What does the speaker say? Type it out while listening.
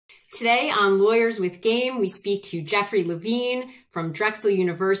Today on Lawyers with Game, we speak to Jeffrey Levine from Drexel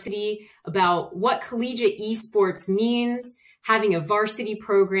University about what collegiate esports means, having a varsity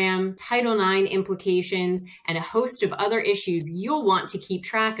program, Title IX implications, and a host of other issues you'll want to keep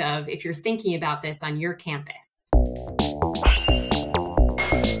track of if you're thinking about this on your campus.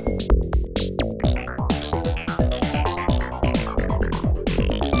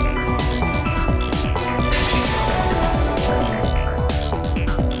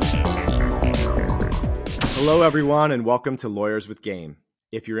 Hello, everyone, and welcome to Lawyers with Game.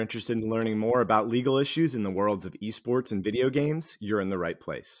 If you're interested in learning more about legal issues in the worlds of esports and video games, you're in the right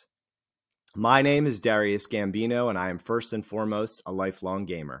place. My name is Darius Gambino, and I am first and foremost a lifelong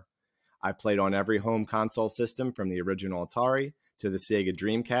gamer. I've played on every home console system from the original Atari to the Sega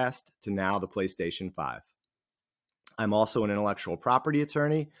Dreamcast to now the PlayStation 5. I'm also an intellectual property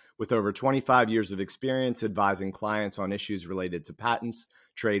attorney with over 25 years of experience advising clients on issues related to patents,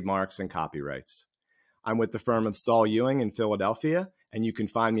 trademarks, and copyrights. I'm with the firm of Saul, Ewing in Philadelphia, and you can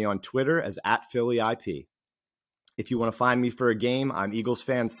find me on Twitter as @PhillyIP. If you want to find me for a game, I'm Eagles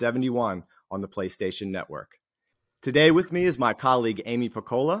fan 71 on the PlayStation Network. Today with me is my colleague, Amy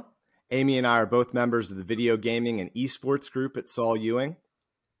Piccola. Amy and I are both members of the video gaming and esports group at Saul Ewing.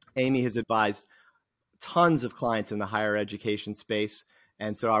 Amy has advised tons of clients in the higher education space,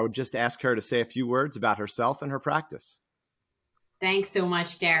 and so I would just ask her to say a few words about herself and her practice. Thanks so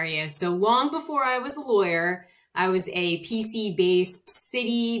much, Darius. So long before I was a lawyer, I was a PC-based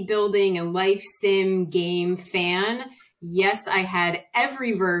city building and life sim game fan. Yes, I had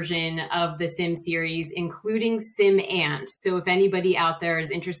every version of the Sim series, including Sim and. So if anybody out there is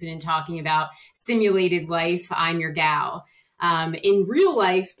interested in talking about simulated life, I'm your gal. In real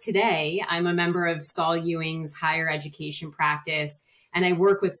life today, I'm a member of Saul Ewing's higher education practice, and I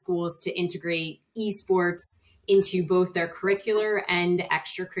work with schools to integrate esports into both their curricular and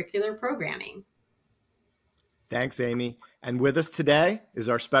extracurricular programming. Thanks, Amy. And with us today is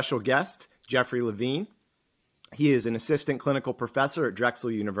our special guest, Jeffrey Levine. He is an assistant clinical professor at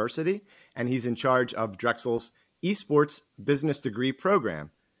Drexel University, and he's in charge of Drexel's Esports Business degree program.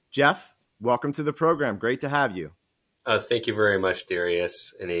 Jeff, welcome to the program. Great to have you. Thank you very much,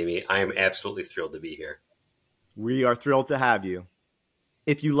 Darius and Amy. I am absolutely thrilled to be here. We are thrilled to have you.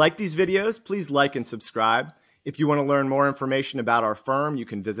 If you like these videos, please like and subscribe. If you want to learn more information about our firm, you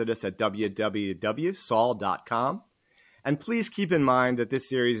can visit us at www.saul.com. And please keep in mind that this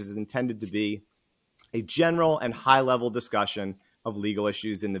series is intended to be a general and high-level discussion of legal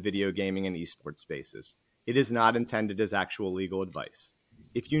issues in the video gaming and esports spaces. It is not intended as actual legal advice.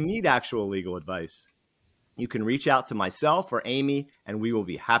 If you need actual legal advice, you can reach out to myself or Amy, and we will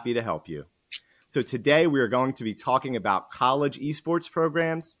be happy to help you. So today we are going to be talking about college esports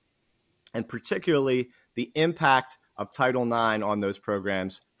programs, and particularly the impact of Title IX on those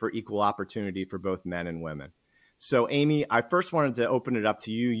programs for equal opportunity for both men and women. So, Amy, I first wanted to open it up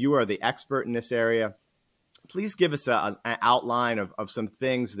to you. You are the expert in this area. Please give us an outline of some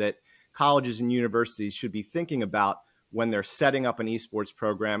things that colleges and universities should be thinking about when they're setting up an esports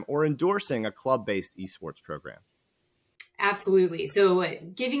program or endorsing a club-based esports program. Absolutely. So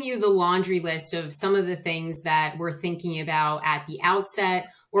giving you the laundry list of some of the things that we're thinking about at the outset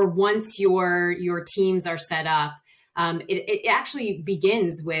or once your teams are set up, it actually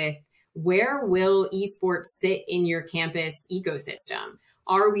begins with where will esports sit in your campus ecosystem?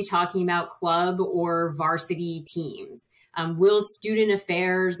 Are we talking about club or varsity teams? Will student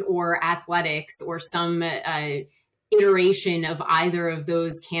affairs or athletics or some iteration of either of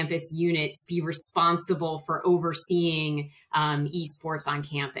those campus units be responsible for overseeing esports on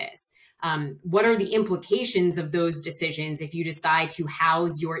campus? What are the implications of those decisions if you decide to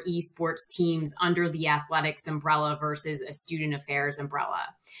house your esports teams under the athletics umbrella versus a student affairs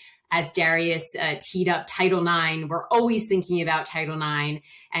umbrella? As Darius teed up Title IX, we're always thinking about Title IX,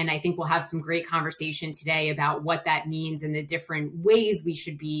 and I think we'll have some great conversation today about what that means and the different ways we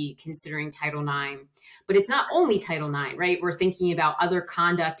should be considering Title IX. But it's not only Title IX, right? We're thinking about other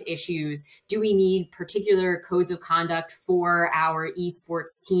conduct issues. Do we need particular codes of conduct for our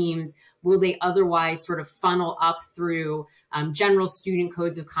esports teams? Will they otherwise sort of funnel up through general student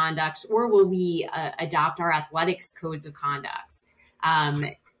codes of conduct, or will we adopt our athletics codes of conduct?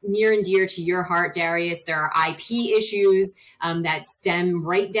 Near and dear to your heart, Darius, there are IP issues that stem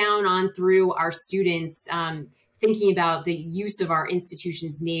right down on through our students thinking about the use of our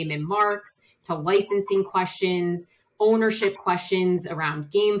institution's name and marks, to licensing questions, ownership questions around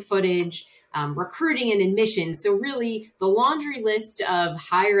game footage, recruiting and admissions. So really the laundry list of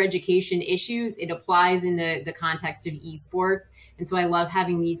higher education issues, it applies in the context of esports. And so I love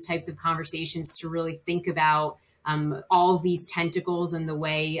having these types of conversations to really think about all of these tentacles and the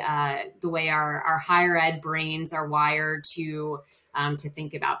way our higher ed brains are wired to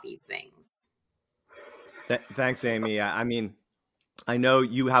think about these things. Thanks, Amy. I mean, I know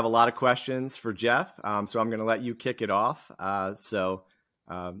you have a lot of questions for Jeff, so I'm going to let you kick it off.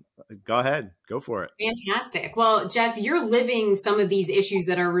 Go ahead, go for it. Fantastic. Well, Jeff, you're living some of these issues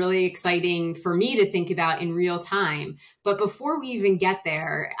that are really exciting for me to think about in real time. But before we even get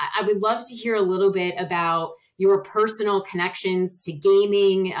there, I would love to hear a little bit about your personal connections to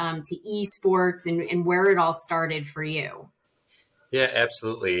gaming, to esports, and where it all started for you. Yeah,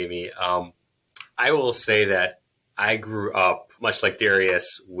 absolutely, Amy. I will say that I grew up, much like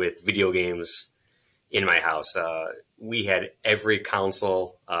Darius, with video games in my house. We had every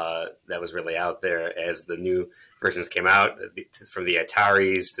console that was really out there as the new versions came out, from the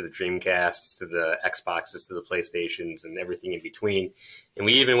Ataris to the Dreamcasts to the Xboxes to the PlayStations and everything in between. And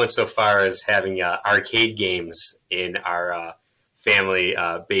we even went so far as having arcade games in our family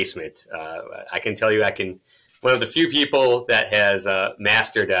basement. I can tell you, one of the few people that has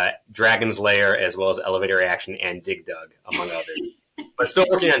mastered Dragon's Lair as well as Elevator Action and Dig Dug, among others. But still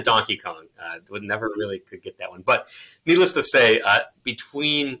working on Donkey Kong. Would never really could get that one. But needless to say,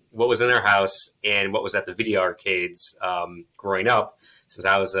 between what was in our house and what was at the video arcades growing up, since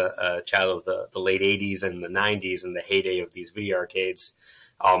I was a child of the late 80s and the 90s and the heyday of these video arcades,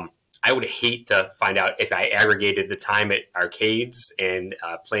 I would hate to find out, if I aggregated the time at arcades and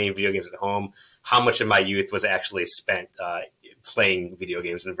playing video games at home, how much of my youth was actually spent playing video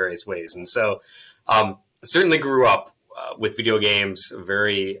games in various ways. And so certainly grew up with video games,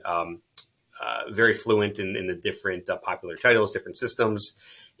 very fluent in the different popular titles, different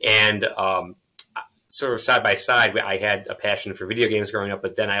systems. And sort of side by side, I had a passion for video games growing up,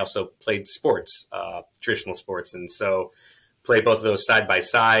 but then I also played sports, traditional sports. And so played both of those side by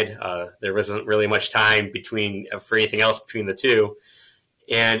side. There wasn't really much time for anything else between the two.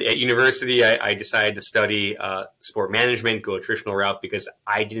 And at university, I decided to study sport management, go a traditional route, because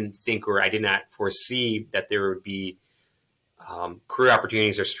I didn't think, or I did not foresee that there would be career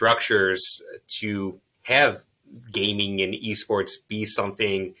opportunities or structures to have gaming and esports be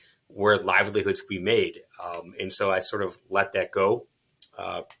something where livelihoods could be made. And so I sort of let that go.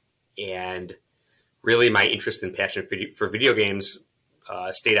 And really my interest and passion for video games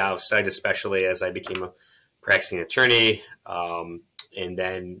stayed out of sight, especially as I became a practicing attorney, and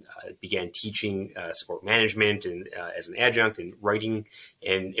then began teaching sport management and as an adjunct and writing.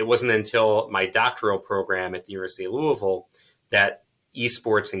 And it wasn't until my doctoral program at the University of Louisville that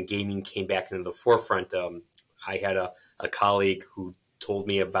esports and gaming came back into the forefront. I had a colleague who told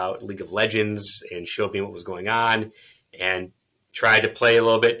me about League of Legends and showed me what was going on, and tried to play a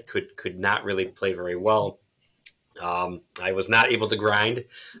little bit, could not really play very well. I was not able to grind,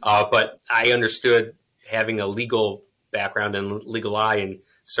 but I understood, having a legal background and legal eye, and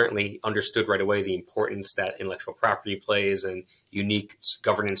certainly understood right away the importance that intellectual property plays and unique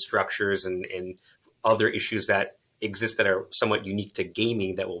governance structures and other issues that exist that are somewhat unique to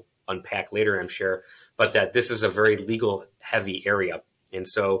gaming that we'll unpack later, I'm sure, but that this is a very legal heavy area. And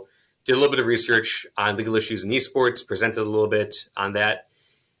so did a little bit of research on legal issues in esports, presented a little bit on that.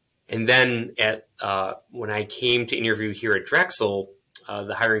 And then when I came to interview here at Drexel,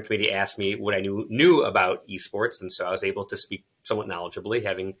 the hiring committee asked me what I knew about esports. And so I was able to speak somewhat knowledgeably,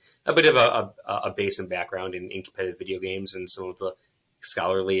 having a bit of a base and background in competitive video games and some of the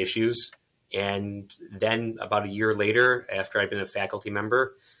scholarly issues. And then about a year later, after I'd been a faculty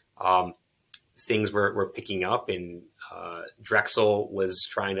member, things were picking up, and Drexel was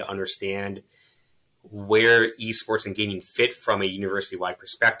trying to understand where esports and gaming fit from a university-wide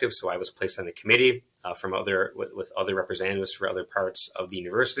perspective. So I was placed on the committee with other representatives for other parts of the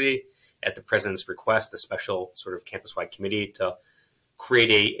university at the president's request, a special sort of campus-wide committee to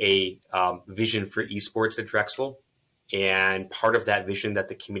create a vision for esports at Drexel. And part of that vision that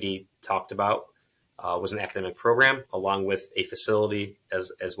the committee talked about was an academic program, along with a facility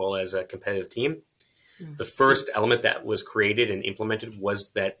as well as a competitive team. Mm-hmm. The first element that was created and implemented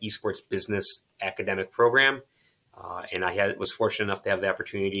was that Esports Business academic program. And I was fortunate enough to have the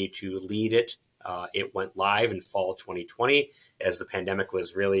opportunity to lead it. It went live in fall 2020 as the pandemic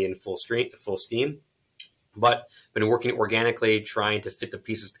was really in full steam. But been working organically, trying to fit the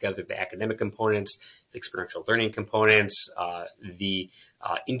pieces together, the academic components, the experiential learning components, the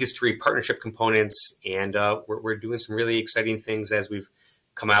industry partnership components. And we're doing some really exciting things as we've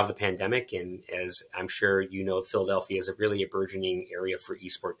come out of the pandemic. And as I'm sure you know, Philadelphia is a burgeoning area for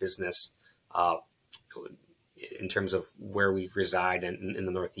esports business in terms of where we reside in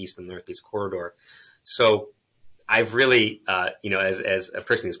the Northeast and Northeast corridor. So I've really, as a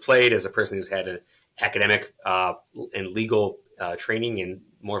person who's played, as a person who's had academic and legal training and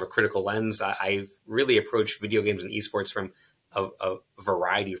more of a critical lens, I've really approached video games and esports from a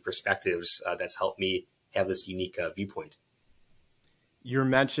variety of perspectives that's helped me have this unique viewpoint. Your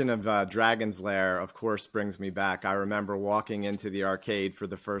mention of Dragon's Lair, of course, brings me back. I remember walking into the arcade for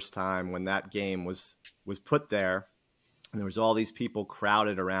the first time when that game was put there, and there was all these people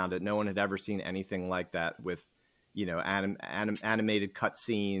crowded around it. No one had ever seen anything like that, with, you know, animated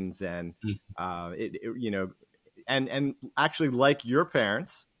cutscenes and you know, and actually, like your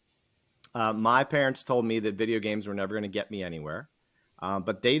parents, my parents told me that video games were never going to get me anywhere,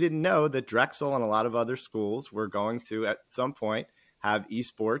 but they didn't know that Drexel and a lot of other schools were going to, at some point, have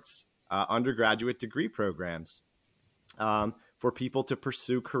esports undergraduate degree programs for people to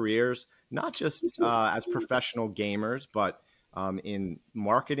pursue careers, not just as professional gamers, but in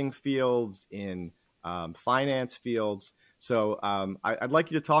marketing fields, in finance fields. So I'd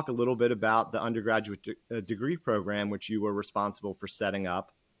like you to talk a little bit about the undergraduate degree program, which you were responsible for setting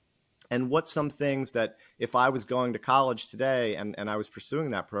up, and what some things that, if I was going to college today and I was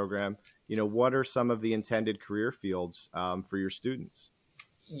pursuing that program, you know, what are some of the intended career fields for your students?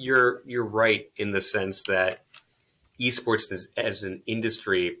 You're right in the sense that esports as an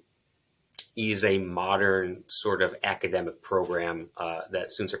industry is a modern sort of academic program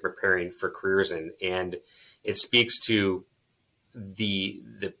that students are preparing for careers in, and it speaks to the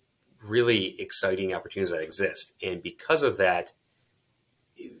really exciting opportunities that exist. And because of that,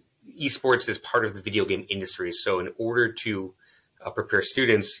 esports is part of the video game industry. So in order to prepare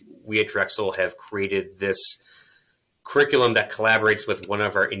students, we at Drexel have created this curriculum that collaborates with one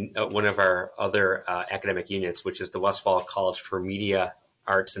of our other academic units, which is the Westfall College for Media,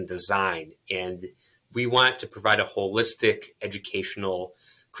 Arts, and Design. And we want to provide a holistic educational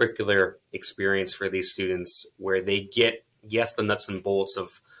curricular experience for these students where they get, yes, the nuts and bolts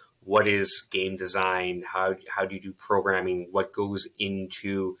of what is game design, how do you do programming, what goes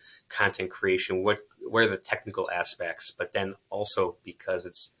into content creation, what are the technical aspects, but then also, because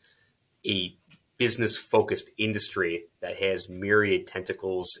it's a business-focused industry that has myriad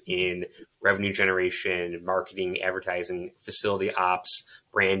tentacles in revenue generation, marketing, advertising, facility ops,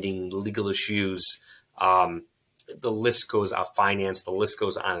 branding, legal issues, the list goes on, finance, the list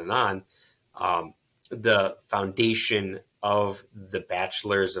goes on and on. The foundation of the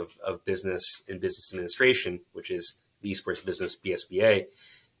Bachelor's of Business and Business Administration, which is the Esports Business, BSBA,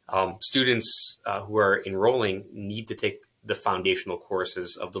 students who are enrolling need to take the foundational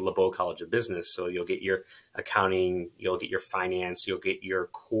courses of the Lehr College of Business. So you'll get your accounting, you'll get your finance, you'll get your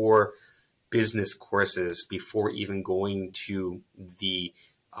core business courses before even going to the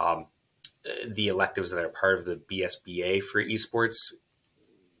electives that are part of the BSBA for esports.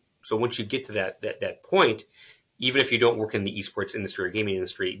 So once you get to that point, even if you don't work in the esports industry or gaming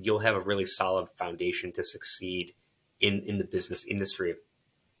industry, you'll have a really solid foundation to succeed in the business industry.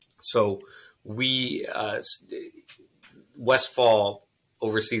 So we Westfall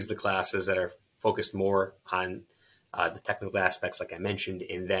oversees the classes that are focused more on the technical aspects, like I mentioned,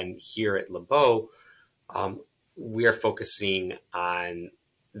 and then here at Lehr, we are focusing on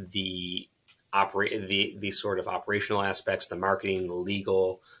the sort of operational aspects, the marketing, the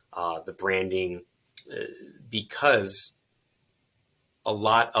legal, the branding, because a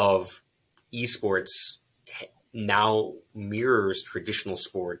lot of esports now mirrors traditional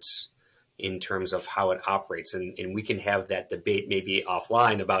sports in terms of how it operates. And we can have that debate maybe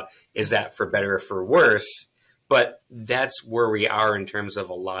offline about, is that for better or for worse? But that's where we are in terms of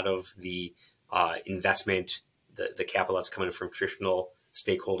a lot of the investment, the capital that's coming from traditional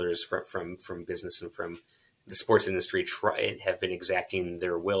stakeholders from business and from the sports industry have been exacting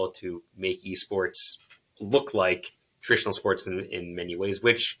their will to make esports look like traditional sports in many ways,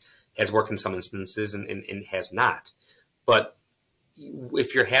 which has worked in some instances and has not. But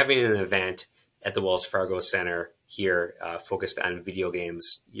if you're having an event at the Wells Fargo Center here focused on video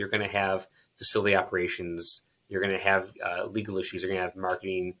games, you're going to have facility operations, you're going to have legal issues, you're going to have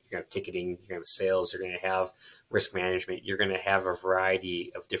marketing, you're going to have ticketing, you're going to have sales, you're going to have risk management, you're going to have a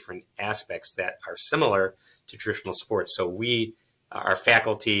variety of different aspects that are similar to traditional sports. So our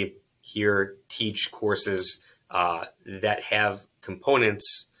faculty here teach courses that have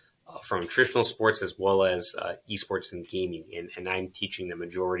components from traditional sports as well as esports and gaming. And I'm teaching the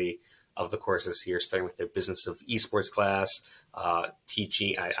majority of the courses here, starting with their Business of Esports class. I'm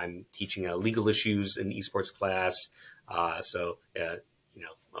teaching legal issues in esports class.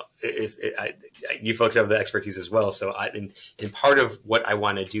 You folks have the expertise as well. So and part of what I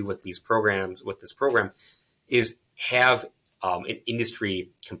want to do with these programs, with this program, is have an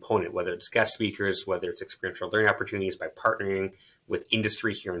industry component, whether it's guest speakers, whether it's experiential learning opportunities by partnering with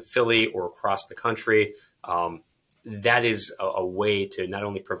industry here in Philly or across the country. That is a way to not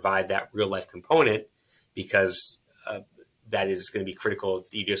only provide that real life component, because that is going to be critical.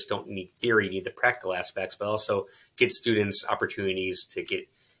 You just don't need theory, you need the practical aspects, but also get students opportunities to get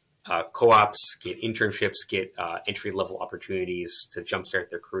co-ops, get internships, get entry-level opportunities to jumpstart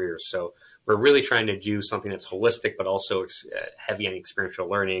their careers. So we're really trying to do something that's holistic, but also heavy on experiential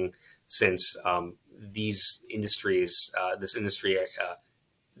learning, since these industries, this industry,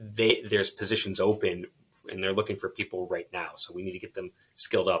 there's positions open and they're looking for people right now. So we need to get them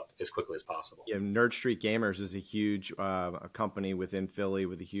skilled up as quickly as possible. Yeah, Nerd Street Gamers is a huge a company within Philly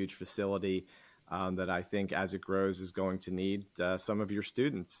with a huge facility that I think as it grows is going to need some of your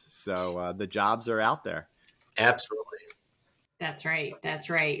students. So the jobs are out there. Absolutely. That's right. That's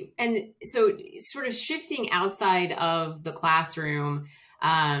right. And so sort of shifting outside of the classroom,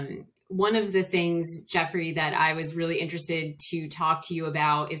 one of the things, Jeffrey, that I was really interested to talk to you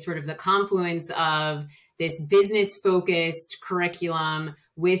about is sort of the confluence of this business-focused curriculum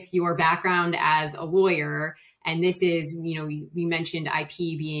with your background as a lawyer. And this is, we mentioned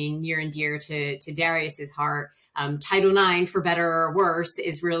IP being near and dear to Darius's heart. Title IX, for better or worse,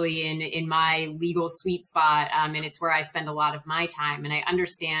 is really in my legal sweet spot, and it's where I spend a lot of my time. And I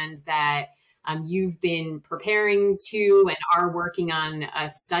understand that you've been preparing to and are working on a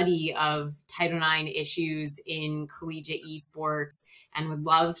study of Title IX issues in collegiate esports, and would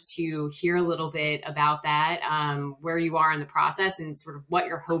love to hear a little bit about that, where you are in the process and sort of what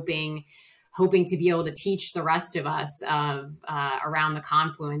you're hoping to be able to teach the rest of us around the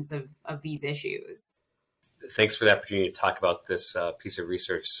confluence of these issues. Thanks for the opportunity to talk about this piece of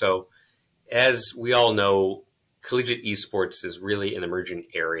research. So as we all know, collegiate esports is really an emerging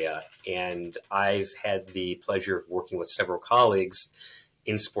area, and I've had the pleasure of working with several colleagues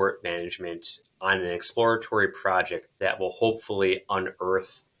in sport management on an exploratory project that will hopefully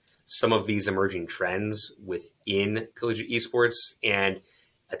unearth some of these emerging trends within collegiate esports, and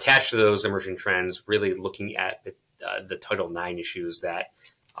attached to those emerging trends, really looking at the Title IX issues that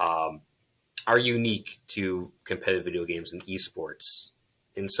are unique to competitive video games and esports.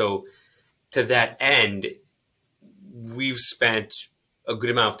 And so to that end, we've spent a good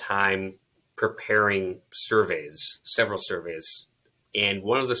amount of time preparing surveys, several surveys. And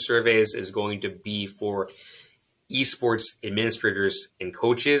one of the surveys is going to be for esports administrators and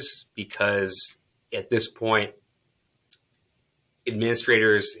coaches, because at this point,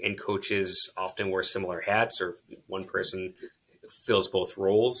 administrators and coaches often wear similar hats, or one person fills both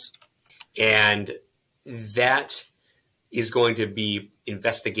roles. And that is going to be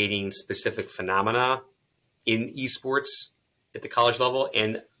investigating specific phenomena in esports at the college level.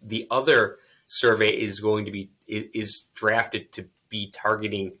 And the other survey is going to be, is drafted to be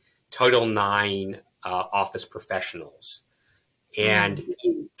targeting Title IX office professionals. And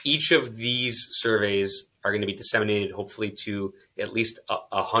each of these surveys are going to be disseminated hopefully to at least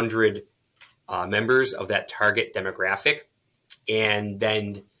 100 members of that target demographic. And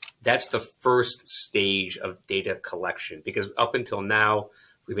then that's the first stage of data collection, because up until now,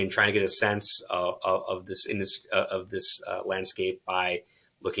 we've been trying to get a sense of this landscape by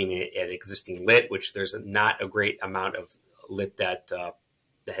looking at existing lit, which there's not a great amount of lit that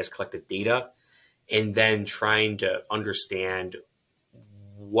has collected data, and then trying to understand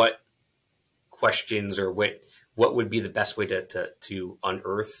what questions or what would be the best way to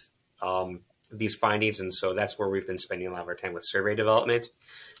unearth these findings. And so that's where we've been spending a lot of our time with survey development.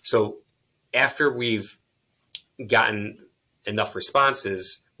 So after we've gotten enough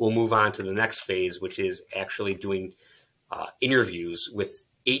responses, we'll move on to the next phase, which is actually doing interviews with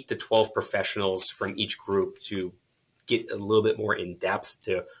 8 to 12 professionals from each group to get a little bit more in depth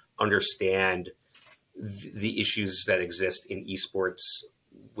to understand the issues that exist in esports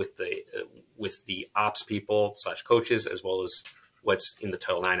with the ops people / coaches, as well as what's in the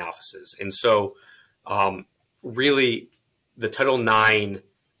Title IX offices. And so really the Title IX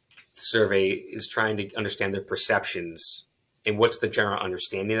survey is trying to understand their perceptions and what's the general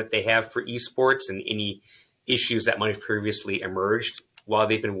understanding that they have for esports and any issues that might have previously emerged while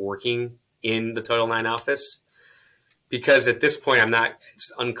they've been working in the Title IX office. Because at this point,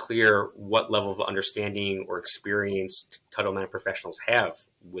 it's unclear what level of understanding or experience Title IX professionals have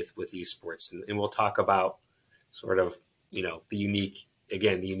with esports. And we'll talk about sort of, the unique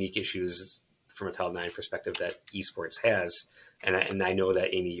issues from a Title IX perspective that esports has. And I know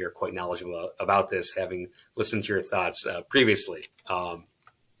that, Amy, you're quite knowledgeable about this, having listened to your thoughts previously. And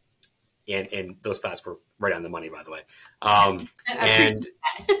those thoughts were right on the money, by the way. And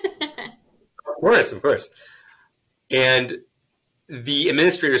of course. And the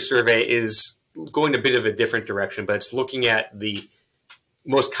administrator survey is going a bit of a different direction, but it's looking at the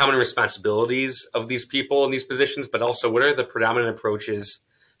most common responsibilities of these people in these positions, but also what are the predominant approaches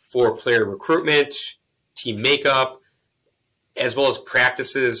for player recruitment, team makeup, as well as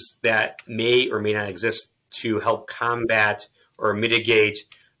practices that may or may not exist to help combat or mitigate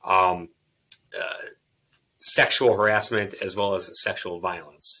sexual harassment as well as sexual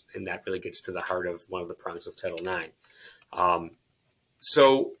violence. And that really gets to the heart of one of the prongs of Title IX.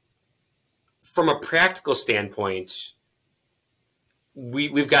 So from a practical standpoint,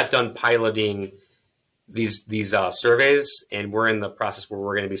 we've got done piloting these surveys, and we're in the process where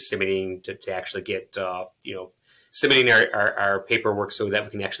we're going to be submitting to actually get submitting our paperwork so that we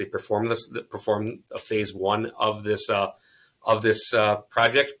can actually perform a phase 1 of this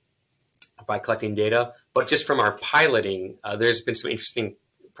project by collecting data. But just from our piloting, there's been some interesting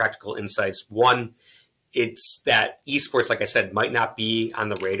practical insights. One, it's that esports, like I said, might not be on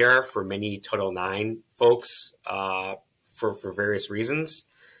the radar for many Title IX folks for various reasons.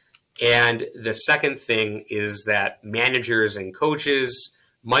 And the second thing is that managers and coaches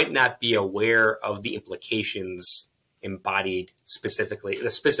might not be aware of the implications embodied specifically, the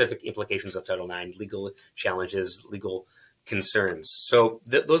specific implications of Title IX, legal challenges, legal concerns. So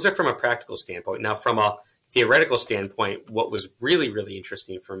those are from a practical standpoint. Now, from a theoretical standpoint, what was really, really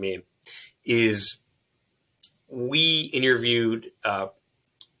interesting for me is we interviewed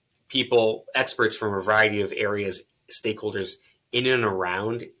experts from a variety of areas, stakeholders in and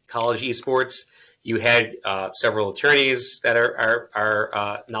around college esports. You had several attorneys that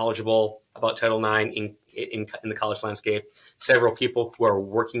are knowledgeable about Title IX in the college landscape, several people who are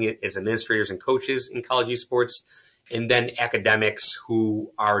working as administrators and coaches in college esports, and then academics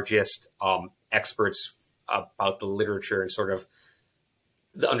who are just experts about the literature and sort of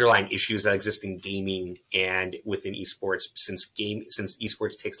the underlying issues that exist in gaming and within esports, since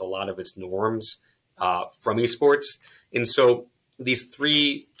esports takes a lot of its norms from esports. And so these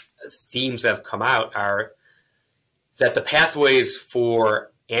three themes that have come out are that the pathways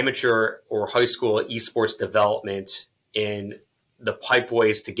for amateur or high school esports development and the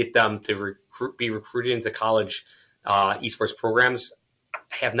pipeways to get them to be recruited into college esports programs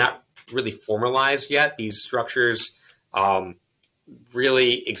have not really formalized yet. These structures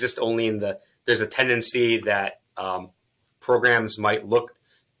really exist only there's a tendency that programs might look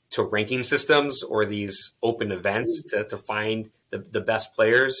to ranking systems or these open events to find the best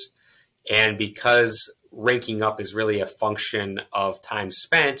players. And because ranking up is really a function of time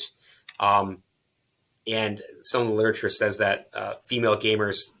spent, and some of the literature says that female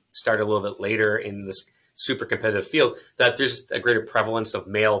gamers start a little bit later in this super competitive field, that there's a greater prevalence of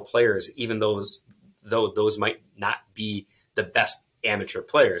male players, even though those might not be the best amateur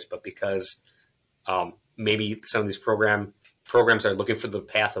players, but because maybe some of these programs are looking for the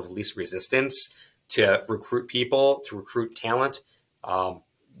path of least resistance to recruit people, to recruit talent.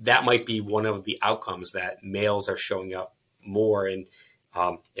 That might be one of the outcomes, that males are showing up more. And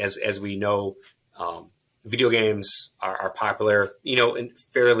as we know, video games are popular, and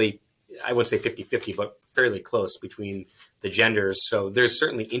fairly, I wouldn't say 50-50, but fairly close between the genders. So there's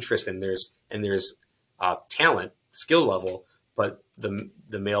certainly interest and there's talent, skill level, but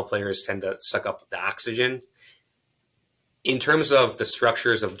the male players tend to suck up the oxygen. In terms of the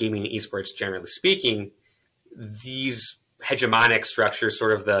structures of gaming and esports, generally speaking, these hegemonic structures,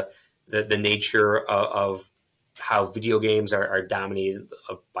 sort of the nature of how video games are dominated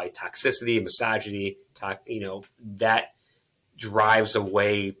by toxicity, misogyny, that drives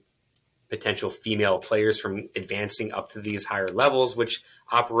away potential female players from advancing up to these higher levels, which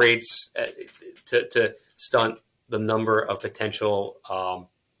operates to stunt the number of potential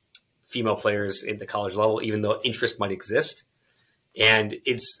female players in the college level, even though interest might exist. And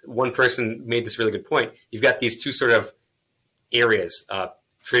one person made this really good point. You've got these two sort of areas,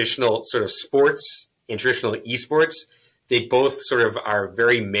 traditional sort of sports and traditional esports. They both sort of are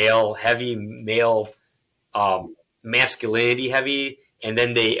very male heavy, masculinity heavy, and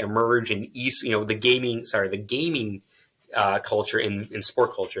then they emerge in the gaming culture in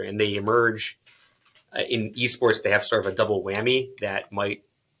sport culture, and they emerge in esports. They have sort of a double whammy that might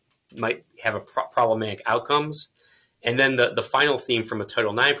have problematic outcomes. And then the final theme from a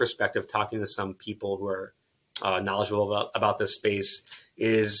Title IX perspective, talking to some people who are knowledgeable about this space,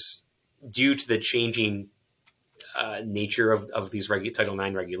 is due to the changing nature of these Title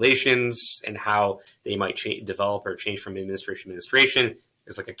IX regulations and how they might develop or change from administration to administration.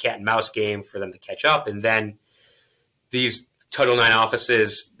 There's like a cat and mouse game for them to catch up. And then these Title IX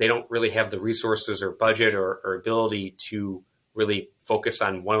offices, they don't really have the resources or budget or ability to really focus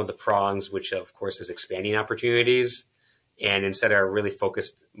on one of the prongs, which of course is expanding opportunities. and instead are really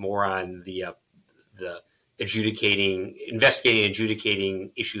focused more on the investigating,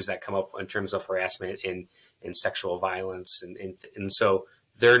 adjudicating issues that come up in terms of harassment and sexual violence. And so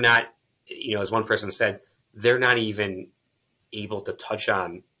they're not, as one person said, they're not even able to touch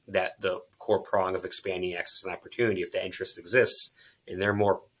on the core prong of expanding access and opportunity if the interest exists, and they're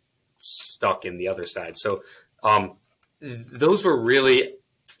more stuck in the other side. So those were really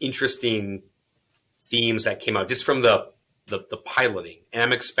interesting themes that came out just from the piloting. And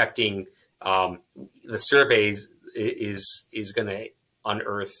I'm expecting the surveys is going to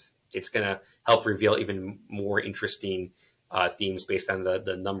unearth, it's going to help reveal even more interesting themes based on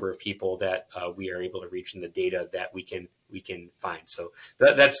the number of people that we are able to reach and the data that we can find. So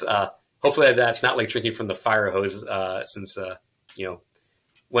that's hopefully that's not like drinking from the fire hose, since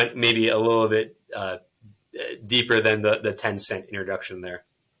went maybe a little bit deeper than the 10-cent introduction there.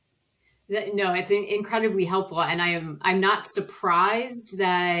 No, it's incredibly helpful. And I'm not surprised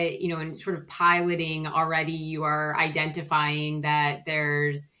that, in sort of piloting already, you are identifying that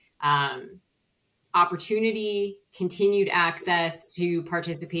there's opportunity, continued access to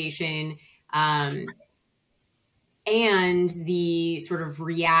participation, and the sort of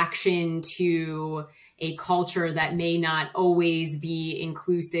reaction to a culture that may not always be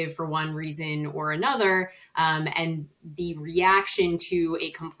inclusive for one reason or another. And the reaction to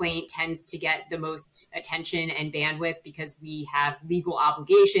a complaint tends to get the most attention and bandwidth because we have legal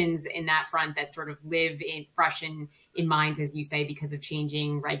obligations in that front that sort of live fresh in minds, as you say, because of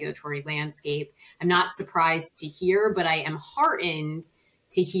changing regulatory landscape. I'm not surprised to hear, but I am heartened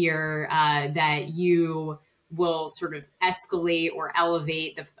to hear that you will sort of escalate or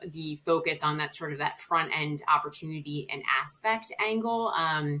elevate the focus on that sort of that front end opportunity and aspect angle,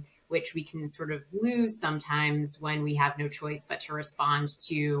 which we can sort of lose sometimes when we have no choice but to respond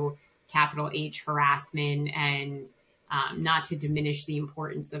to capital H harassment, and not to diminish the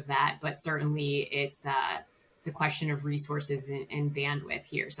importance of that, but certainly it's a question of resources and bandwidth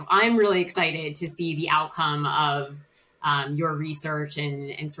here. So I'm really excited to see the outcome of your research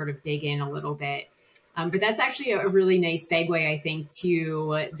and sort of dig in a little bit. But that's actually a really nice segue, I think,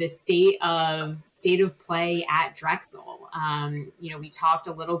 to the state of play at Drexel. We talked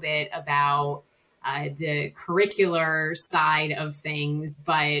a little bit about the curricular side of things,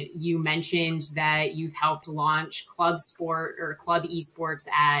 but you mentioned that you've helped launch club esports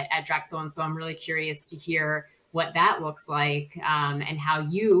at Drexel. And so I'm really curious to hear what that looks like, and how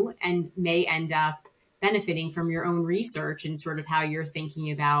you may end up benefiting from your own research and sort of how you're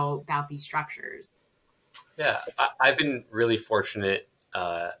thinking about these structures. Yeah, I've been really fortunate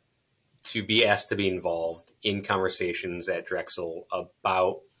to be asked to be involved in conversations at Drexel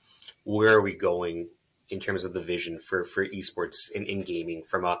about where are we going in terms of the vision for esports in gaming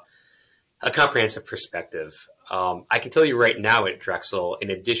from a comprehensive perspective. I can tell you right now at Drexel, in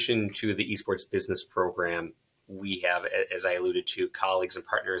addition to the Esports Business program, we have, as I alluded to, colleagues and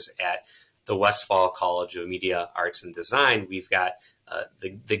partners at the Westfall College of Media, Arts, and Design. We've got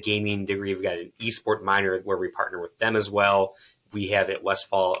the gaming degree. We've got an esport minor where we partner with them as well. We have at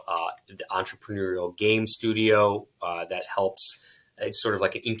Westfall the entrepreneurial game studio that helps. It's sort of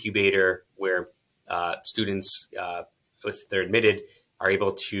like an incubator where students, if they're admitted, are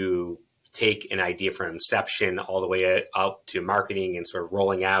able to take an idea from inception all the way out to marketing and sort of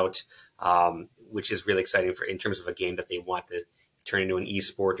rolling out, which is really exciting in terms of a game that they want to turn into an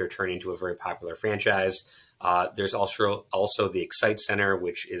esport or turn into a very popular franchise. There's also the Excite Center,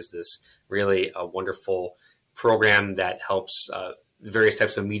 which is this really wonderful program that helps various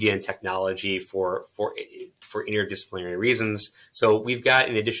types of media and technology for interdisciplinary reasons. So we've got,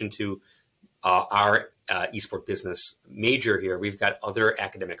 in addition to our esports business major here, we've got other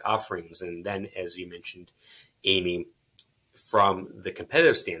academic offerings. And then, as you mentioned, Amy, from the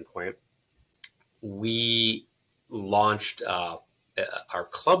competitive standpoint, we launched our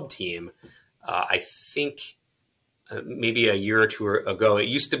club team, I think maybe a year or two ago. It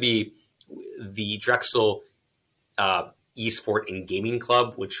used to be the Drexel Esport and Gaming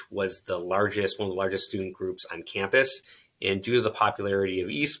Club, which was one of the largest student groups on campus. And due to the popularity of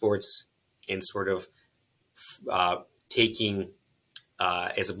esports and sort of taking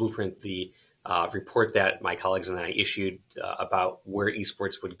as a blueprint the report that my colleagues and I issued about where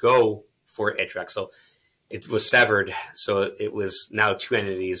esports would go at Drexel, it was severed. So it was now two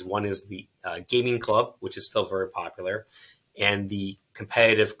entities. One is the gaming club, which is still very popular, and the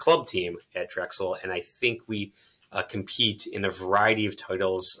competitive club team at Drexel. And I think we compete in a variety of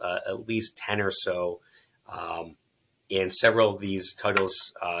titles, at least 10 or so. And several of these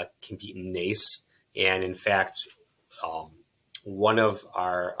titles compete in NACE. And in fact, one of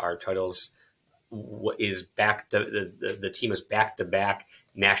our titles is back to the team is back-to-back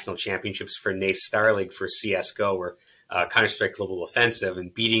national championships for NACE Star League for CS:GO, or Counter-Strike Global Offensive,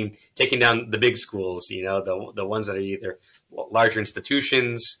 and taking down the big schools, the ones that are either larger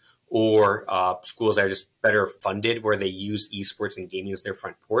institutions or schools that are just better funded, where they use esports and gaming as their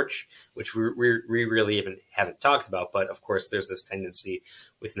front porch, which we really haven't talked about. But of course, there's this tendency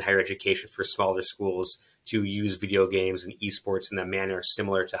within higher education for smaller schools to use video games and esports in a manner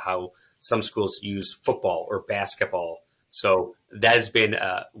similar to how some schools use football or basketball. So that has been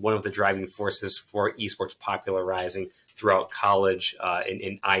one of the driving forces for esports popularizing throughout college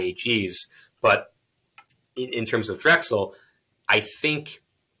in IHEs. But in terms of Drexel, I think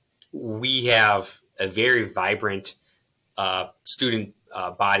we have a very vibrant student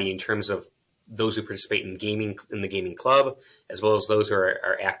body in terms of those who participate in the gaming club, as well as those who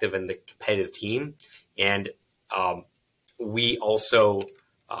are active in the competitive team. And we also,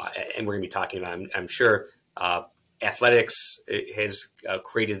 and we're going to be talking about, I'm sure, athletics has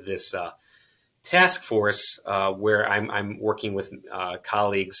created this task force where I'm working with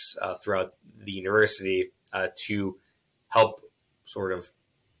colleagues throughout the university to help sort of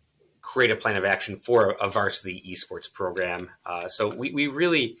create a plan of action for a varsity esports program. So we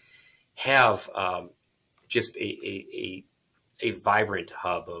really have just a vibrant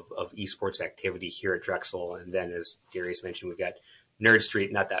hub of esports activity here at Drexel. And then, as Darius mentioned, we've got Nerd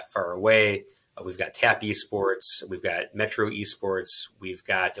Street not that far away. We've got Tap Esports. We've got Metro Esports. We've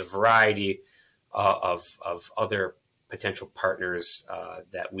got a variety of other potential partners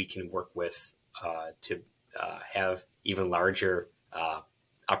that we can work with to have even larger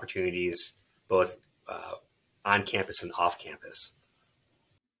opportunities, both on campus and off campus.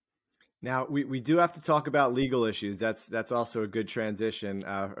 Now, we do have to talk about legal issues. That's also a good transition,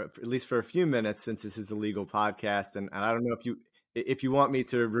 at least for a few minutes, since this is a legal podcast. And I don't know if you want me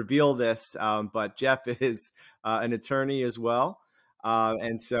to reveal this, but Jeff is an attorney as well.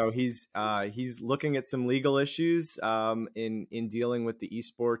 And so he's looking at some legal issues in dealing with the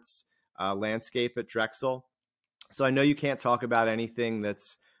esports landscape at Drexel. So I know you can't talk about anything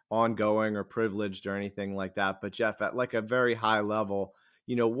that's ongoing or privileged or anything like that. But Jeff, at like a very high level,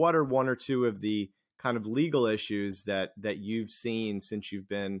 what are one or two of the kind of legal issues that you've seen since you've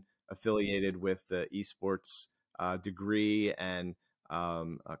been affiliated with the esports degree and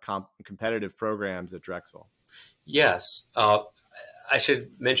competitive programs at Drexel? Yes. I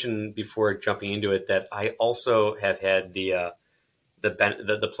should mention before jumping into it that I also have had the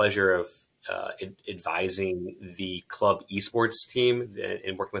pleasure of advising the club esports team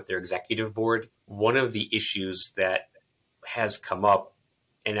and working with their executive board. One of the issues that has come up,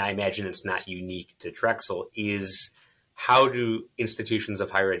 and I imagine it's not unique to Drexel, is how do institutions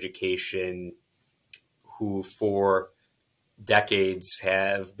of higher education who for decades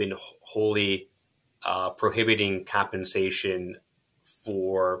have been wholly prohibiting compensation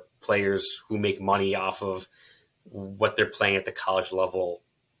for players who make money off of what they're playing at the college level,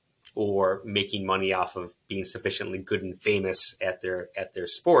 or making money off of being sufficiently good and famous at their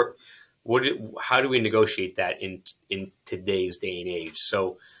sport. How do we negotiate that in today's day and age?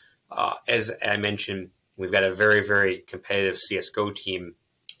 So as I mentioned, we've got a very, very competitive CSGO team.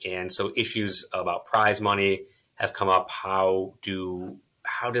 And so issues about prize money have come up. How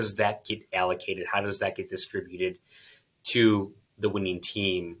does that get allocated? How does that get distributed to the winning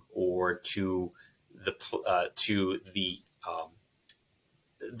team, or to the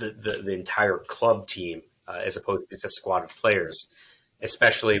entire club team, as opposed to just a squad of players,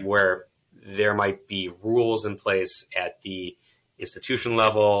 especially where there might be rules in place at the institution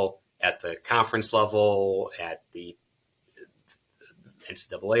level, at the conference level, at the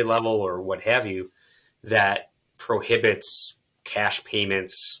NCAA level, or what have you, that prohibits cash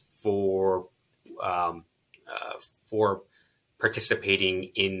payments for participating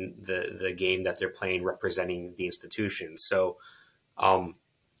in the game that they're playing, representing the institution. So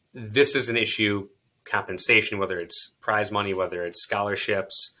this is an issue, compensation, whether it's prize money, whether it's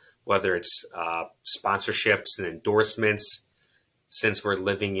scholarships, whether it's sponsorships and endorsements. Since we're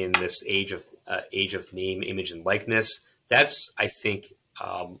living in this age of name, image, and likeness, that's, I think,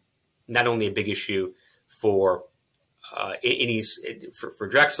 not only a big issue for for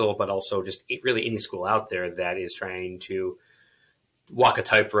Drexel, but also just really any school out there that is trying to walk a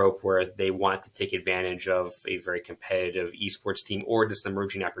tightrope where they want to take advantage of a very competitive esports team, or this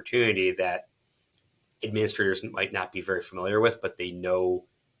emerging opportunity that administrators might not be very familiar with, but they know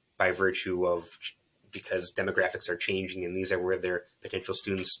by virtue of, because demographics are changing and these are where their potential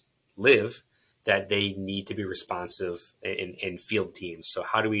students live, that they need to be responsive in field teams. So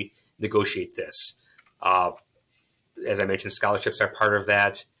how do we negotiate this? As I mentioned, scholarships are part of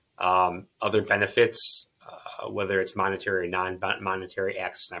that. other benefits, whether it's monetary or non-monetary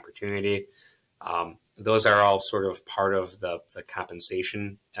access and opportunity. Those are all sort of part of the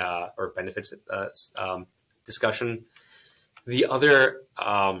compensation or benefits discussion. The other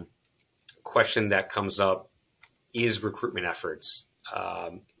question that comes up is recruitment efforts,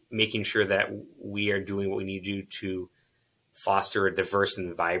 making sure that we are doing what we need to do to foster a diverse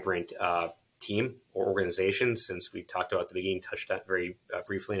and vibrant team or organization. Since we talked about at the beginning, touched on it very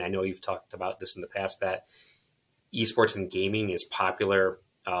briefly, and I know you've talked about this in the past, that esports and gaming is popular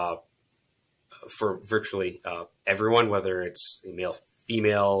for virtually everyone, whether it's male,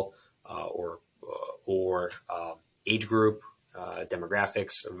 female, or age group,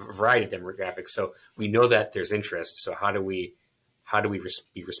 demographics, a variety of demographics. So we know that there's interest. So how do we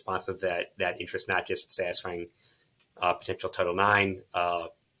be responsive to that interest, not just satisfying potential Title IX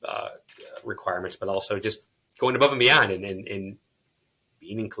requirements, but also just going above and beyond and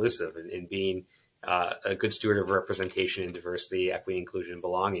being inclusive and being a good steward of representation and diversity, equity, inclusion, and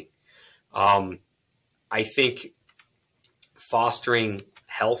belonging. I think fostering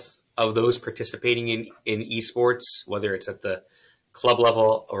health of those participating in esports, whether it's at the club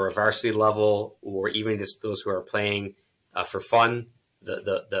level or a varsity level, or even just those who are playing for fun,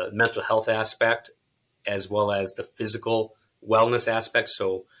 the mental health aspect, as well as the physical wellness aspect.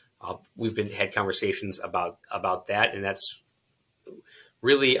 So we've had conversations about that, and that's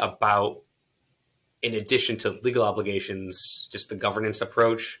really about, in addition to legal obligations, just the governance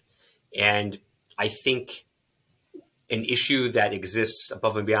approach. And I think an issue that exists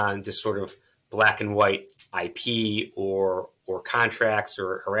above and beyond just sort of black and white IP or contracts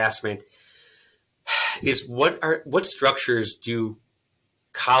or harassment is what structures do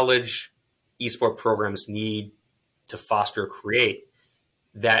college esport programs need to foster or create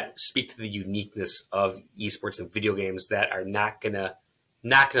that speak to the uniqueness of esports and video games, that are not gonna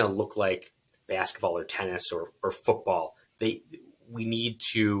look like basketball or tennis or football. We need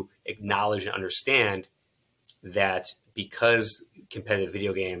to acknowledge and understand that because competitive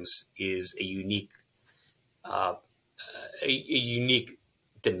video games is a unique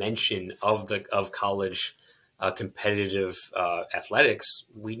dimension of college competitive athletics,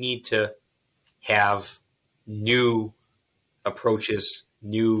 we need to have new approaches,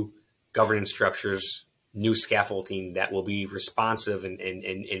 new governance structures, new scaffolding that will be responsive and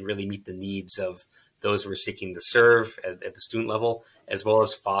really meet the needs of those who are seeking to serve at the student level, as well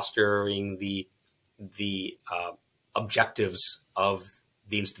as fostering the objectives of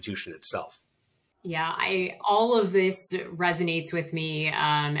the institution itself. Yeah, all of this resonates with me.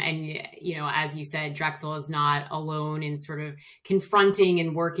 And, as you said, Drexel is not alone in sort of confronting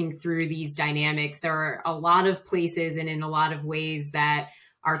and working through these dynamics. There are a lot of places and in a lot of ways that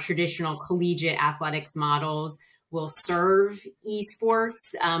our traditional collegiate athletics models will serve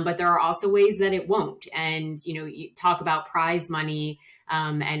esports, but there are also ways that it won't. And, you talk about prize money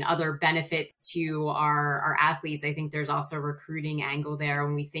and other benefits to our athletes. I think there's also a recruiting angle there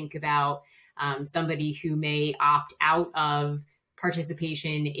when we think about somebody who may opt out of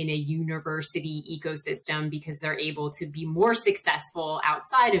participation in a university ecosystem because they're able to be more successful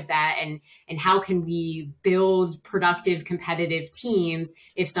outside of that. And how can we build productive, competitive teams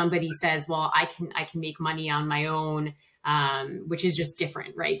if somebody says, well, I can make money on my own, which is just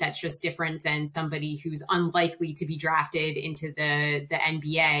different, right? That's just different than somebody who's unlikely to be drafted into the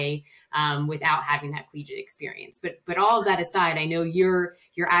NBA without having that collegiate experience. But all of that aside, I know you're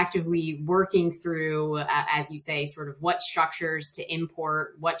actively working through, as you say, sort of what structures to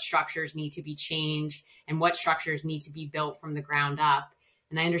import, what structures need to be changed, and what structures need to be built from the ground up.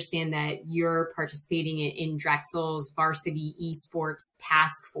 And I understand that you're participating in Drexel's Varsity Esports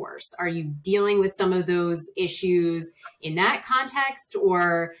Taskforce. Are you dealing with some of those issues in that context,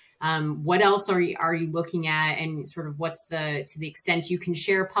 or what else are you looking at, and sort of what's to the extent you can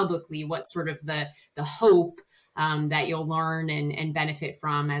share publicly, what's sort of the hope that you'll learn and benefit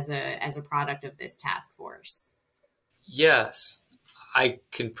from as a product of this task force? Yes, I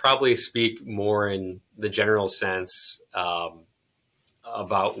can probably speak more in the general sense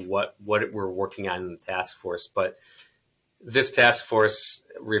about what we're working on in the task force, but this task force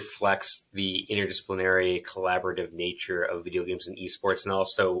reflects the interdisciplinary collaborative nature of video games and esports, and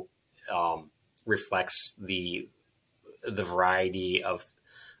also reflects the variety of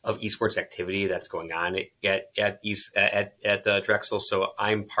esports activity that's going on at Drexel. So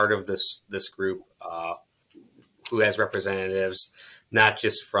I'm part of this group who has representatives not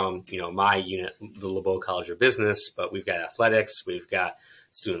just from my unit, the LeBeau College of Business, but we've got athletics, we've got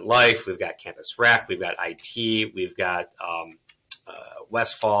student life, we've got campus rec, we've got IT, we've got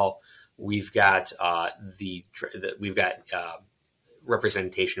Westfall, we've got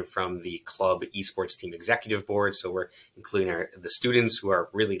representation from the club esports team executive board. So we're including the students who are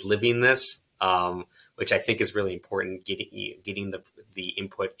really living this, which I think is really important, getting the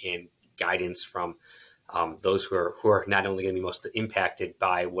input and guidance from those who are not only going to be most impacted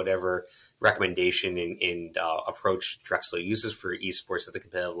by whatever recommendation and approach Drexel uses for esports at the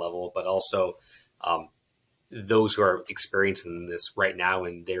competitive level, but also those who are experiencing this right now,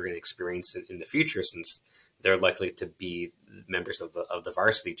 and they're going to experience it in the future, since they're likely to be members of the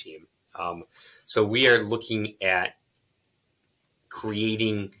varsity team. So we are looking at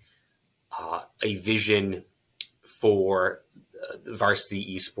creating a vision for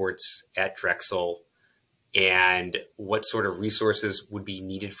varsity esports at Drexel, and what sort of resources would be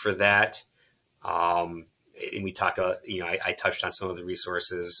needed for that. And we talked about, I touched on some of the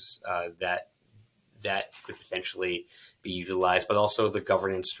resources that could potentially be utilized, but also the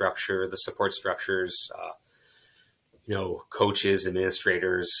governance structure, the support structures, coaches,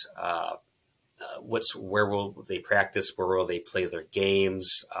 administrators, where will they practice, where will they play their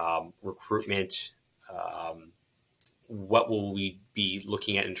games, recruitment, what will we be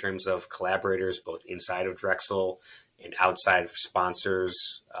looking at in terms of collaborators, both inside of Drexel and outside of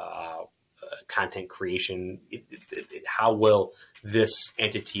sponsors, content creation. How will this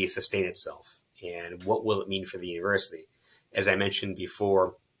entity sustain itself, and what will it mean for the university? As I mentioned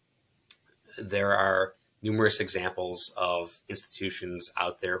before, there are numerous examples of institutions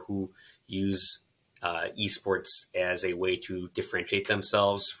out there who use esports as a way to differentiate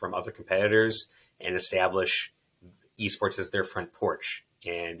themselves from other competitors and establish esports as their front porch.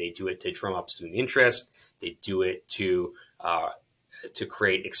 And they do it to drum up student interest. They do it to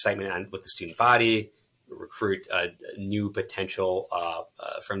create excitement with the student body, recruit new potential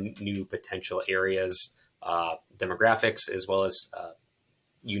from new potential areas, demographics, as well as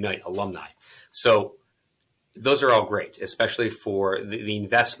unite alumni. So those are all great, especially for the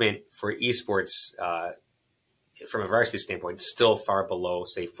investment for esports from a varsity standpoint, is still far below,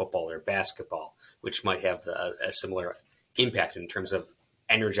 say, football or basketball, which might have a similar impact in terms of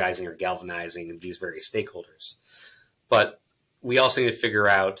energizing or galvanizing these various stakeholders. But we also need to figure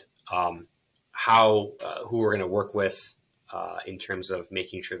out who we're going to work with in terms of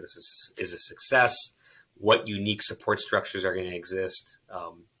making sure this is a success, what unique support structures are going to exist.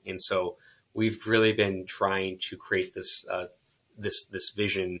 And so we've really been trying to create this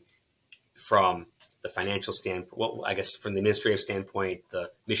vision from the financial standpoint, well, I guess from the administrative standpoint,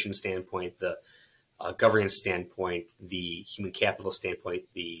 the mission standpoint, the governance standpoint, the human capital standpoint,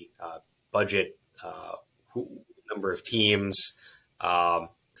 the budget, number of teams,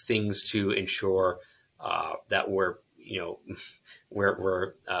 things to ensure that we're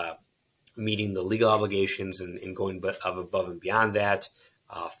meeting the legal obligations and going above and beyond that,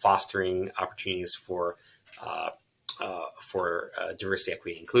 fostering opportunities for diversity,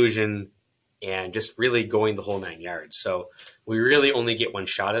 equity, inclusion, and just really going the whole 9 yards. So we really only get one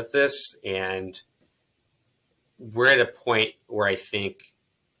shot at this, and we're at a point where I think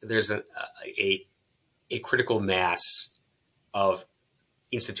there's a critical mass of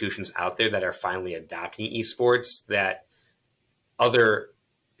institutions out there that are finally adopting esports, that other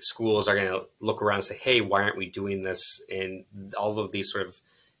schools are going to look around and say, hey, why aren't we doing this? And all of these sort of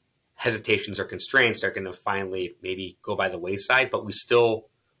hesitations or constraints are going to finally maybe go by the wayside, but we still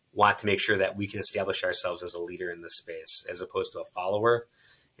want to make sure that we can establish ourselves as a leader in this space as opposed to a follower.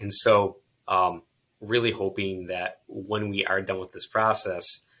 And so really hoping that when we are done with this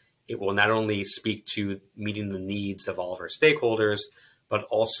process, it will not only speak to meeting the needs of all of our stakeholders, but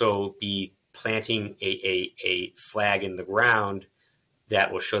also be planting a flag in the ground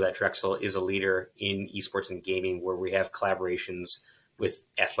that will show that Drexel is a leader in esports and gaming, where we have collaborations with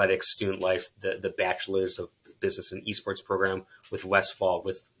athletics, student life, the Bachelors of Business and Esports program, with Westfall,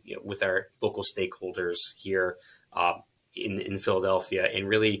 with our local stakeholders here in Philadelphia, and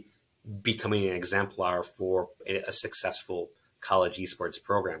really becoming an exemplar for a successful college esports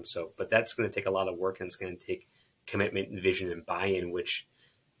program. So, but that's going to take a lot of work, and it's going to take commitment and vision and buy-in, which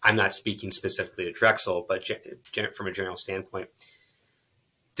I'm not speaking specifically to Drexel, but from a general standpoint,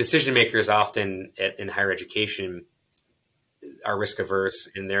 decision makers often in higher education are risk averse,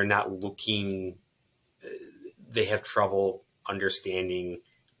 and they're not looking, they have trouble understanding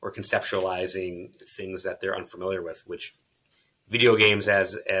or conceptualizing things that they're unfamiliar with, which video games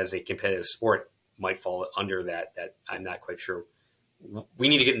as a competitive sport might fall under that I'm not quite sure. We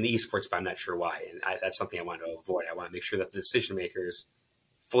need to get into esports, but I'm not sure why. And that's something I want to avoid. I want to make sure that the decision makers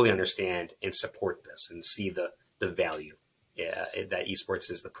fully understand and support this and see the value that esports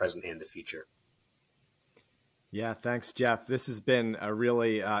is the present and the future. Yeah, thanks, Jeff. This has been a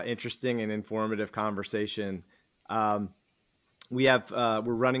really interesting and informative conversation. we're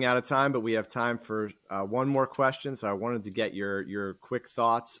running out of time, but we have time for one more question. So I wanted to get your quick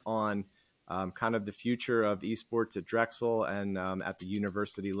thoughts on kind of the future of esports at Drexel and at the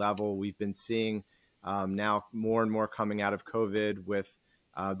university level. We've been seeing now more and more coming out of COVID with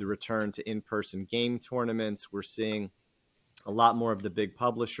the return to in-person game tournaments. We're seeing a lot more of the big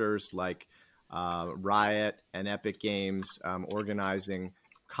publishers like Riot and Epic Games organizing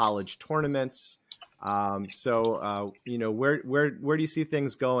college tournaments. So where do you see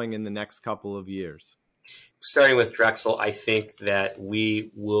things going in the next couple of years? Starting with Drexel, I think that we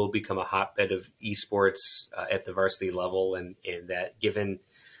will become a hotbed of esports at the varsity level, and that given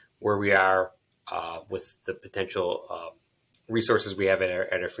where we are with the potential resources we have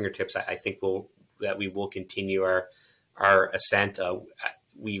at our fingertips, I think we will continue our ascent.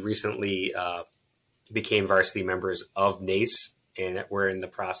 We recently became varsity members of NACE, and we're in the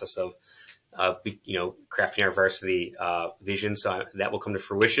process of crafting our varsity vision. So that will come to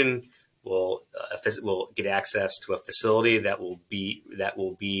fruition. We'll get access to a facility that will be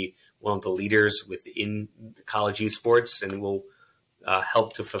one of the leaders within college esports, and will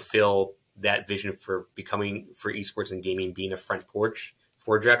help to fulfill that vision for esports and gaming being a front porch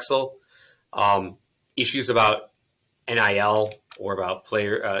for Drexel. Issues about NIL or about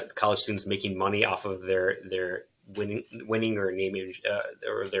college students making money off of their winning or naming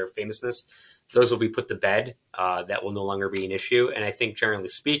or their famousness, those will be put to bed. That will no longer be an issue. And I think generally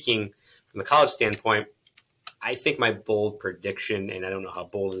speaking, from the college standpoint, I think my bold prediction, and I don't know how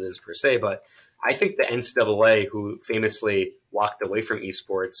bold it is per se, but I think the NCAA, who famously walked away from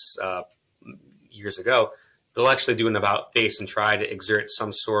esports years ago, they'll actually do an about face and try to exert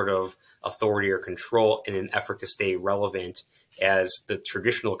some sort of authority or control in an effort to stay relevant as the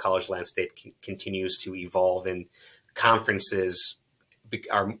traditional college landscape continues to evolve and conferences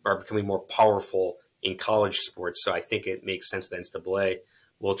are becoming more powerful in college sports. So I think it makes sense that NCAA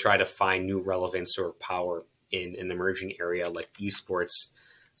will try to find new relevance or power in an emerging area like esports.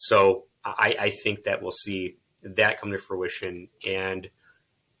 So I think that we'll see that come to fruition, and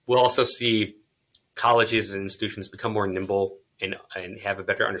we'll also see colleges and institutions become more nimble and have a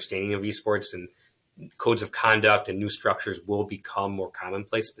better understanding of esports, and codes of conduct and new structures will become more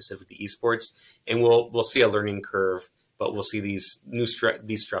commonplace specific to esports. And we'll see a learning curve, but we'll see these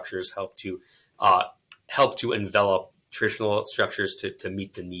structures help to envelop traditional structures to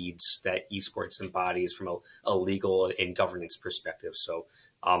meet the needs that esports embodies from a legal and governance perspective. So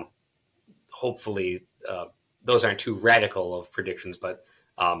hopefully those aren't too radical of predictions, but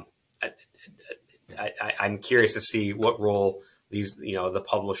I'm curious to see what role these, the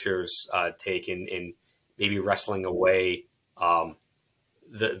publishers take in maybe wrestling away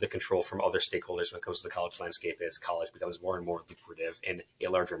the control from other stakeholders when it comes to the college landscape as college becomes more and more lucrative and a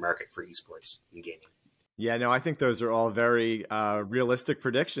larger market for esports and gaming. Yeah, no, I think those are all very realistic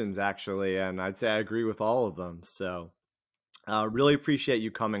predictions, actually, and I'd say I agree with all of them. So really appreciate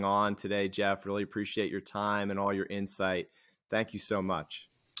you coming on today, Jeff. Really appreciate your time and all your insight. Thank you so much.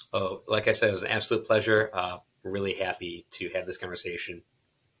 Oh, like I said, it was an absolute pleasure. Really happy to have this conversation.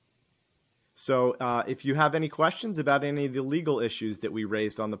 So if you have any questions about any of the legal issues that we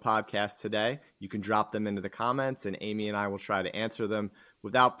raised on the podcast today, you can drop them into the comments, and Amy and I will try to answer them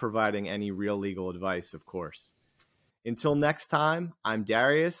without providing any real legal advice, of course. Until next time, I'm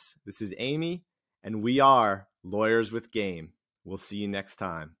Darius, this is Amy, and we are Lawyers with Game. We'll see you next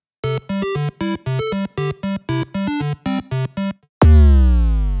time.